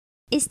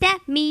Is that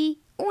me,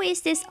 or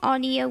is this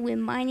audio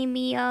reminding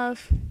me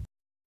of...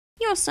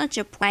 You're such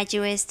a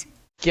plagiarist.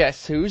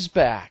 Guess who's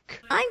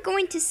back? I'm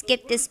going to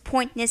skip this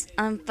pointless,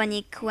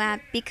 unfunny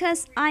crap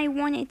because I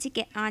wanted to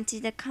get onto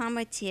the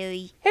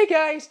commentary. Hey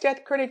guys,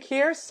 Death Critic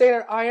here,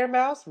 Sailor Iron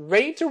Mouse,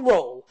 ready to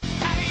roll.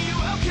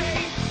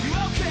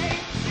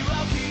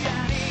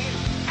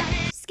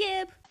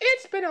 Skip.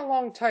 It's been a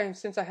long time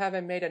since I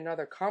haven't made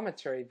another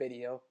commentary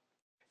video.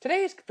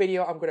 Today's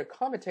video I'm going to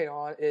commentate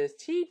on is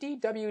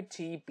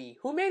TDWTB,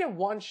 who made a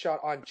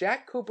one-shot on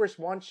JakCooper's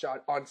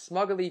one-shot on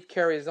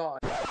SmugleafCarriesOn.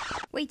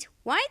 Wait,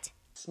 what?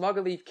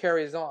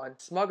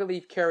 SmugleafCarriesOn,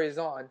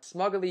 SmugleafCarriesOn,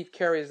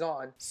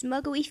 SmugleafCarriesOn.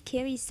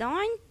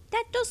 SmugleafCarriesOn?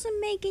 That doesn't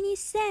make any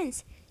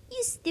sense.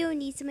 You still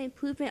need some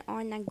improvement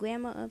on that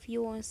grammar of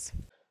yours.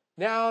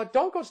 Now,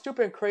 don't go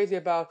stupid and crazy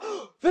about,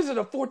 this is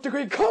a 4th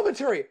degree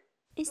commentary!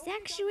 It's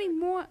actually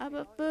more of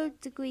a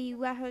 3rd degree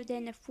rather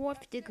than a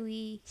 4th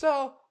degree.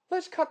 So,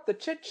 let's cut the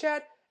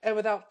chit-chat, and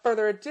without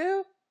further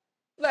ado,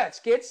 let's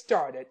get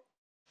started.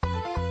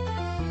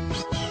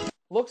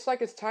 Looks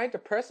like it's time to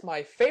press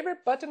my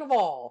favorite button of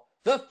all,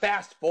 the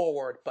fast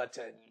forward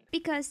button.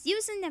 Because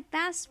using the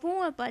fast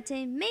forward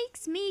button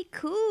makes me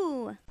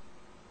cool.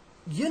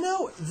 You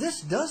know,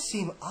 this does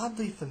seem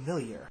oddly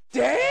familiar.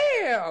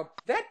 Damn!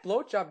 That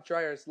blowjob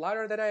dryer is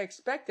louder than I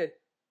expected.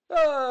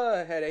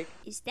 Headache.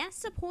 Is that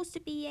supposed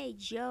to be a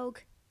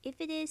joke? If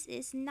it is,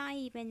 it's not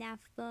even that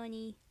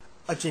funny.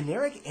 A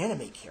generic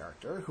anime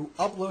character who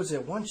uploads a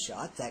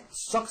one-shot that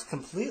sucks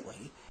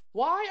completely.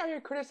 Why are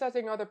you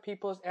criticizing other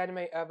people's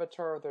anime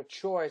avatar of their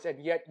choice, and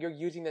yet you're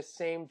using the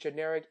same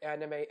generic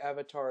anime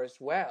avatar as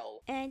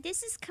well? And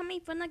this is coming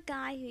from the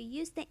guy who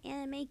used the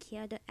anime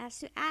character as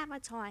their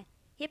avatar.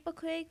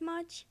 Hypocrite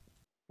much?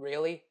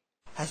 Really?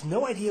 Has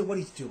no idea what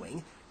he's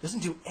doing,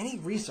 doesn't do any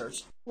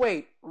research.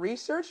 Wait,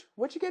 research?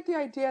 Where'd you get the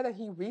idea that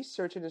he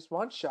researched in his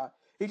one-shot?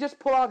 He just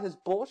pulled out his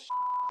bullshit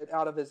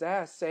out of his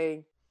ass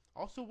saying...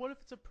 Also, what if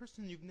it's a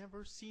person you've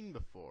never seen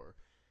before,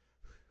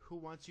 who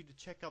wants you to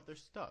check out their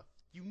stuff?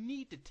 You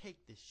need to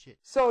take this shit.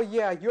 So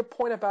yeah, your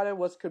point about it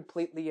was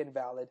completely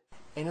invalid.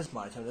 And his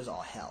monotone is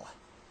all hell.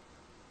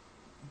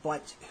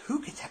 But who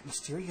could that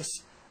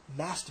mysterious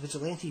masked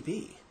vigilante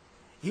be?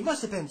 He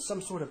must have been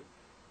some sort of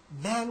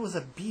man with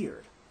a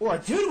beard. Or a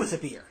dude with a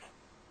beard.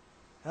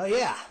 Oh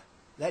yeah,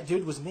 that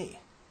dude was me.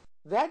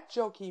 That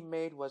joke he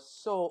made was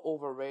so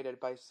overrated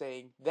by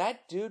saying,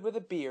 that dude with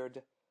a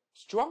beard,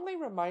 strongly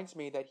reminds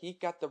me that he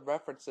got the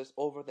references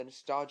over the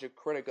nostalgic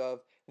critic of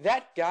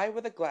that guy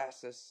with the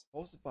glasses.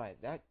 Hosted by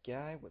that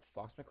guy with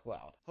Fox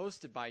McCloud.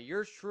 Hosted by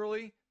yours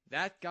truly,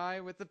 that guy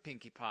with the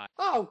pinkie pie.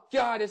 Oh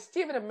god, it's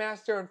Steven the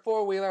Master and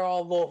Four-Wheeler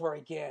all over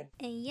again.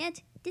 And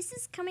yet, this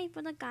is coming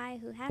from the guy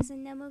who has a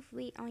number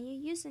 3 on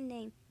your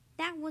username.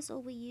 That was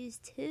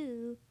overused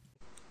too.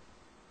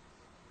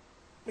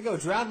 I'm gonna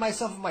go drown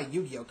myself in my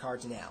Yu-Gi-Oh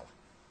cards now.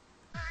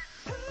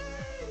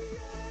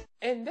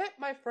 And that,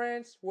 my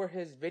friends, where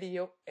his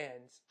video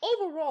ends.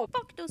 Overall,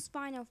 Fuck those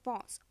final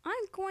thoughts.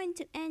 I'm going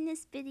to end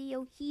this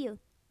video here.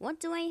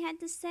 What do I have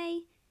to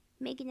say?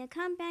 Making a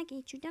comeback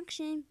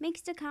introduction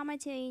makes the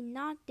commentary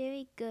not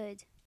very good.